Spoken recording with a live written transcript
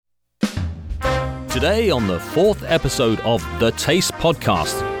Today on the 4th episode of The Taste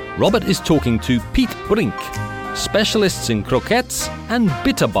Podcast, Robert is talking to Piet Brink, specialists in croquettes and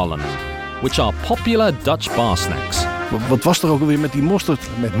bitterballen, which are popular Dutch bar snacks. Wat was er ook alweer met die mosterd?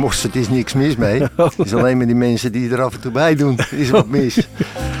 Met mosterd is niks mis mee. Het is alleen met die mensen die er af en toe bij doen, is wat mis.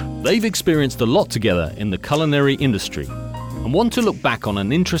 They've experienced a lot together in the culinary industry and want to look back on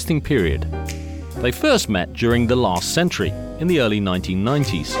an interesting period. They first met during the last century, in the early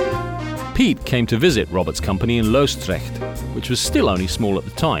 1990s. Piet came to visit Robert's company in Loosdrecht, which was still only small at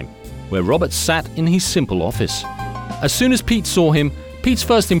the time, where Robert sat in his simple office. As soon as Piet saw him, Piet's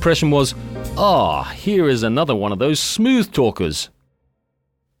first impression was, here is another one of those smooth talkers.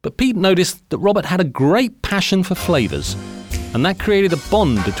 But Piet noticed that Robert had a great passion for flavours, and that created a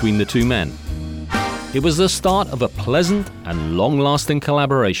bond between the two men. It was the start of a pleasant and long-lasting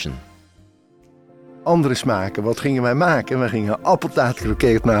collaboration. Andere smaken, wat gingen wij maken? We gingen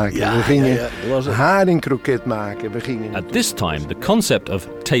appeltaartkroket maken, we gingen haringkroket maken. At this time, the concept of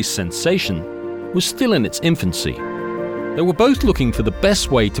taste sensation was still in its infancy. They were both looking for the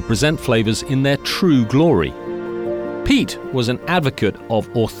best way to present flavours in their true glory. Piet was an advocate of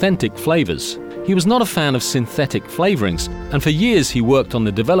authentic flavours. He was not a fan of synthetic flavourings, and for years he worked on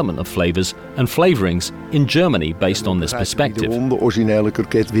the development of flavours and flavourings in Germany based on this perspective. De originele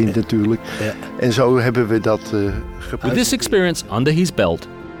kroket wint natuurlijk. En zo hebben we dat gebruikt. With this experience under his belt,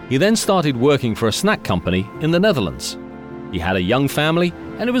 he then started working for a snack company in the Netherlands. He had a young family,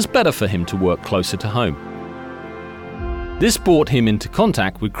 and it was better for him to work closer to home. This brought him into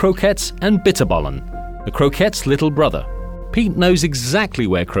contact with croquettes and bitterballen, the croquette's little brother. Piet knows exactly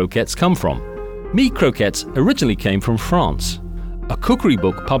where croquettes come from. Meat croquettes originally came from France. A cookery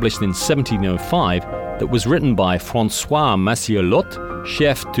book published in 1705 that was written by François Massielot,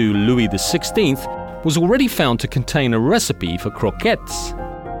 chef to Louis XVI, was already found to contain a recipe for croquettes.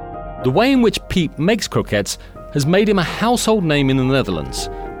 The way in which Piet makes croquettes has made him a household name in the Netherlands,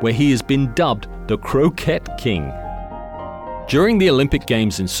 where he has been dubbed the Croquette King. During the Olympic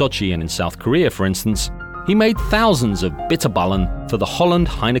Games in Sochi and in South Korea, for instance, he made thousands of bitterballen for the Holland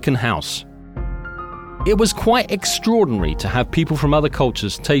Heineken House. It was quite extraordinary to have people from other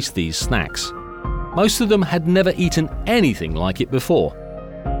cultures taste these snacks. Most of them had never eaten anything like it before.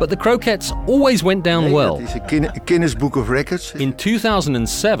 But the croquettes always went down well. Dat is een Guinness Book of Records. In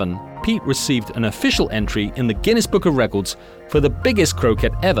 2007, Piet received an official entry in the Guinness Book of Records for the biggest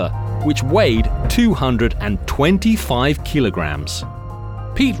croquette ever, which weighed 225 kilograms.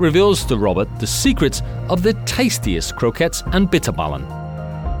 Piet reveals to Robert the secrets of the tastiest croquettes and bitterballen.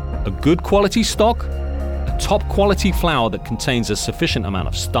 A good quality stock, a top quality flour that contains a sufficient amount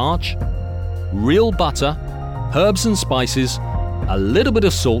of starch, real butter, herbs and spices, a little bit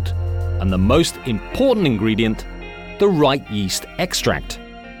of salt, and the most important ingredient, the right yeast extract.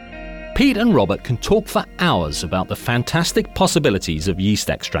 Piet and Robert can talk for hours about the fantastic possibilities of yeast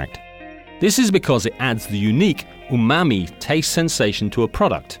extract. This is because it adds the unique umami taste sensation to a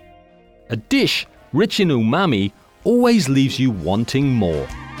product. A dish rich in umami always leaves you wanting more.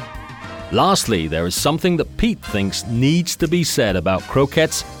 Lastly, there is something that Piet thinks needs to be said about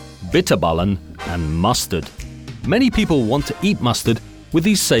croquettes, bitterballen, and mustard. Many people want to eat mustard with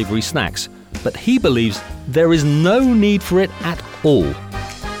these savoury snacks, but he believes there is no need for it at all.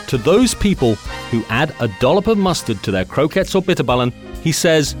 To those people who add a dollop of mustard to their croquettes or bitterballen, he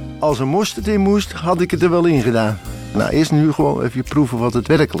says, Als er mosterd in moest, had ik het er wel in gedaan. Nou, eerst nu gewoon even proeven wat het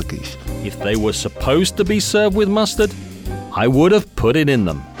werkelijk is. If they were supposed to be served with mustard, I would have put it in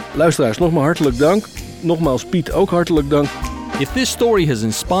them. Luisteraars, nogmaals hartelijk dank. Nogmaals Piet ook hartelijk dank. If this story has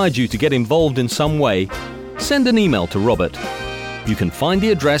inspired you to get involved in some way, send an email to Robert. You can find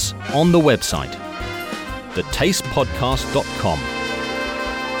the address on the website, thetastepodcast.com.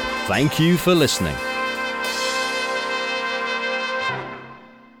 Thank you for listening.